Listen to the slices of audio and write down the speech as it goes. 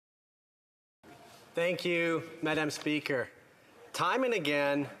Thank you, Madam Speaker. Time and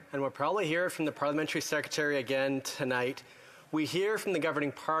again, and we'll probably hear it from the Parliamentary Secretary again tonight, we hear from the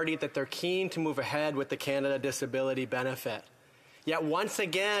governing party that they're keen to move ahead with the Canada Disability Benefit. Yet once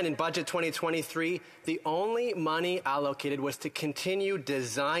again, in Budget 2023, the only money allocated was to continue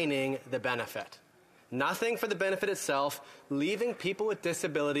designing the benefit. Nothing for the benefit itself, leaving people with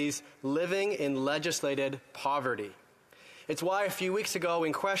disabilities living in legislated poverty. It's why a few weeks ago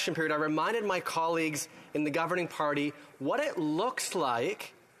in question period, I reminded my colleagues in the governing party what it looks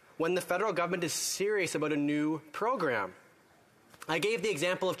like when the federal government is serious about a new program. I gave the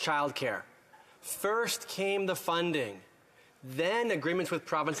example of childcare. First came the funding, then agreements with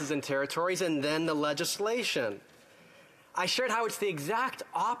provinces and territories, and then the legislation. I shared how it's the exact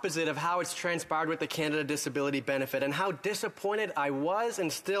opposite of how it's transpired with the Canada Disability Benefit and how disappointed I was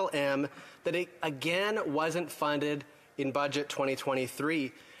and still am that it again wasn't funded in Budget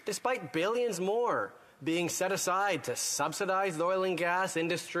 2023, despite billions more being set aside to subsidize the oil and gas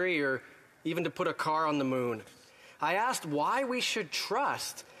industry or even to put a car on the moon. I asked why we should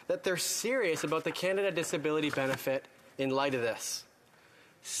trust that they're serious about the Canada Disability Benefit in light of this.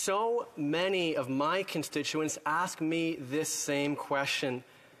 So many of my constituents ask me this same question,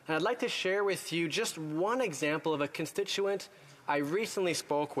 and I'd like to share with you just one example of a constituent I recently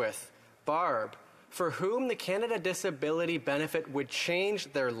spoke with, Barb, for whom the Canada Disability Benefit would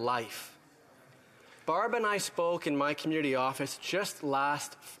change their life. Barb and I spoke in my community office just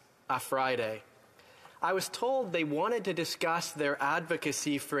last Friday. I was told they wanted to discuss their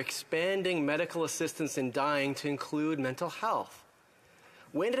advocacy for expanding medical assistance in dying to include mental health.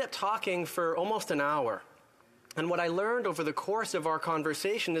 We ended up talking for almost an hour. And what I learned over the course of our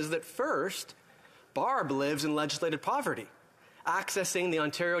conversation is that first, Barb lives in legislated poverty, accessing the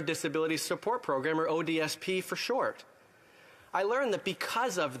Ontario Disability Support Program, or ODSP for short. I learned that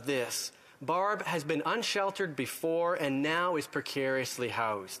because of this, Barb has been unsheltered before and now is precariously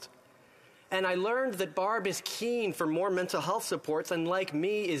housed. And I learned that Barb is keen for more mental health supports and, like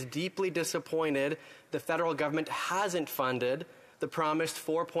me, is deeply disappointed the federal government hasn't funded the promised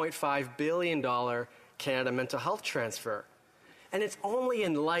 $4.5 billion Canada Mental Health Transfer. And it's only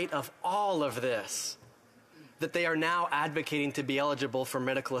in light of all of this that they are now advocating to be eligible for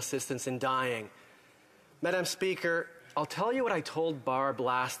medical assistance in dying. Madam Speaker, I'll tell you what I told Barb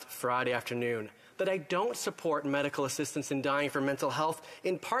last Friday afternoon, that I don't support medical assistance in dying for mental health,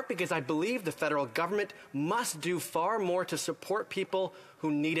 in part because I believe the federal government must do far more to support people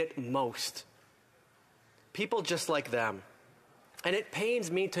who need it most. People just like them. And it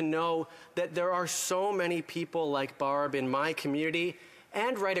pains me to know that there are so many people like Barb in my community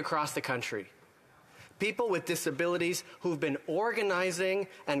and right across the country. People with disabilities who've been organizing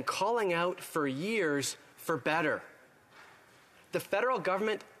and calling out for years for better. The federal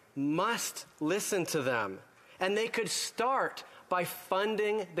government must listen to them, and they could start by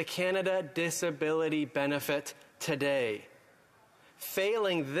funding the Canada Disability Benefit today.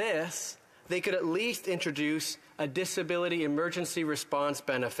 Failing this, they could at least introduce a disability emergency response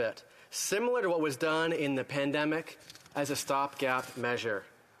benefit, similar to what was done in the pandemic as a stopgap measure.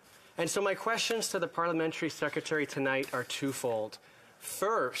 And so my questions to the Parliamentary Secretary tonight are twofold.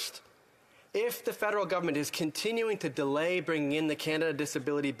 First, if the federal government is continuing to delay bringing in the Canada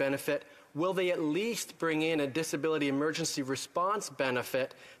Disability Benefit, will they at least bring in a disability emergency response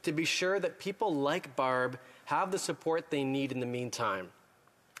benefit to be sure that people like Barb have the support they need in the meantime?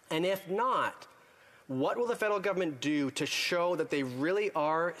 And if not, what will the federal government do to show that they really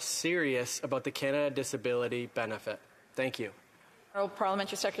are serious about the Canada Disability Benefit? Thank you.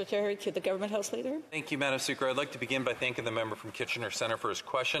 Parliamentary Secretary to the Government House Leader. Thank you, Madam Speaker. I'd like to begin by thanking the member from Kitchener Centre for his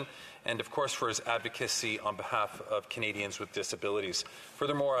question and, of course, for his advocacy on behalf of Canadians with disabilities.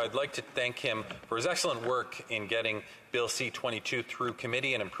 Furthermore, I'd like to thank him for his excellent work in getting Bill C-22 through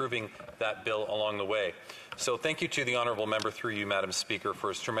committee and improving that bill along the way. So thank you to the honourable member through you, Madam Speaker, for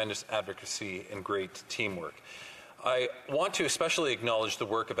his tremendous advocacy and great teamwork. I want to especially acknowledge the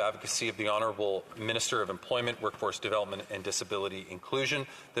work of advocacy of the Honourable Minister of Employment, Workforce Development and Disability Inclusion.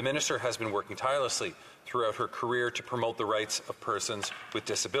 The Minister has been working tirelessly throughout her career to promote the rights of persons with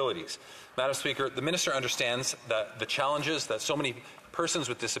disabilities. Madam Speaker, the Minister understands that the challenges that so many persons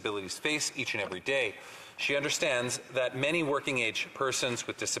with disabilities face each and every day. She understands that many working-age persons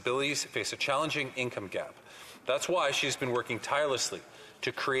with disabilities face a challenging income gap. That's why she's been working tirelessly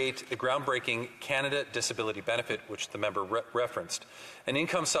to create the groundbreaking Canada Disability Benefit, which the member referenced, an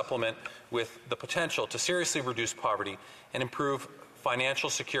income supplement with the potential to seriously reduce poverty and improve financial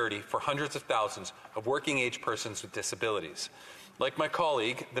security for hundreds of thousands of working-age persons with disabilities. Like my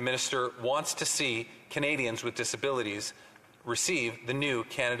colleague, the Minister wants to see Canadians with disabilities receive the new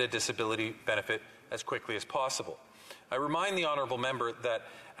Canada Disability Benefit as quickly as possible. I remind the honourable member that,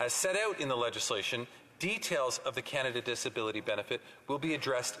 as set out in the legislation, details of the Canada Disability Benefit will be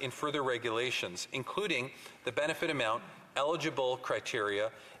addressed in further regulations, including the benefit amount, eligible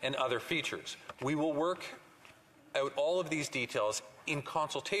criteria, and other features. We will work out all of these details in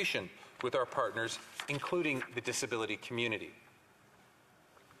consultation with our partners, including the disability community.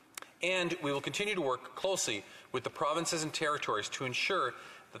 And we will continue to work closely with the provinces and territories to ensure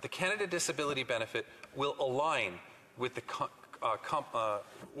that the Canada Disability Benefit will align with the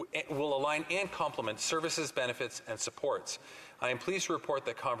will align and complement services, benefits, and supports. I am pleased to report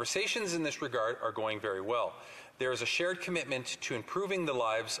that conversations in this regard are going very well. There is a shared commitment to improving the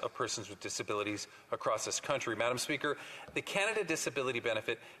lives of persons with disabilities across this country. Madam Speaker, the Canada Disability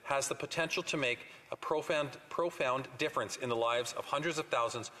Benefit has the potential to make a profound difference in the lives of hundreds of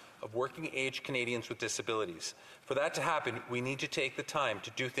thousands of working-age Canadians with disabilities. For that to happen, we need to take the time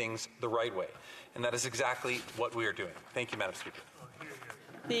to do things the right way, and that is exactly what we are doing. Thank you, Madam Speaker.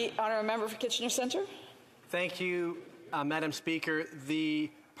 The honourable member for Kitchener Centre. Thank you, Madam Speaker.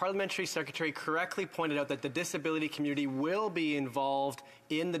 The Parliamentary Secretary correctly pointed out that the disability community will be involved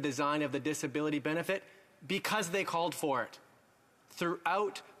in the design of the disability benefit because they called for it.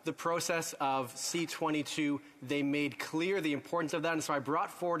 Throughout the process of C-22, they made clear the importance of that, and so I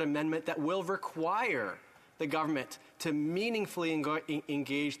brought forward an amendment that will require the government to meaningfully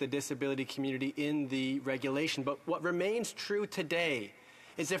engage the disability community in the regulation. But what remains true today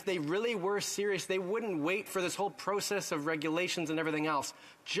is if they really were serious, they wouldn't wait for this whole process of regulations and everything else.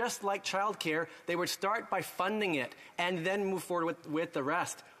 Just like childcare, they would start by funding it and then move forward with the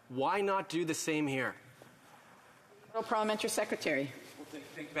rest. Why not do the same here? Parliamentary Secretary.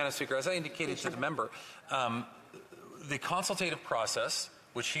 Thank you, Madam Speaker. As I indicated to the member, the consultative process,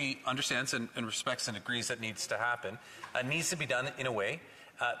 which he understands and respects and agrees that needs to happen, needs to be done in a way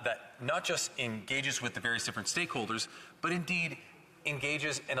that not just engages with the various different stakeholders, but indeed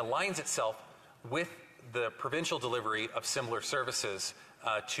engages and aligns itself with the provincial delivery of similar services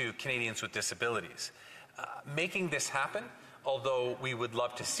to Canadians with disabilities. Making this happen, although we would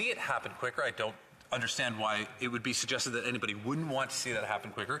love to see it happen quicker, I don't understand why it would be suggested that anybody wouldn't want to see that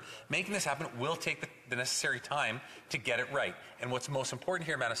happen quicker. Making this happen will take the necessary time to get it right. And what's most important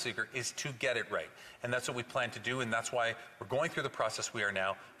here, Madam Speaker, is to get it right. And that's what we plan to do, and that's why we're going through the process we are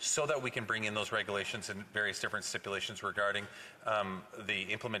now, so that we can bring in those regulations and various different stipulations regarding the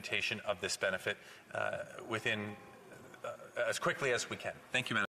implementation of this benefit within as quickly as we can. Thank you, Madam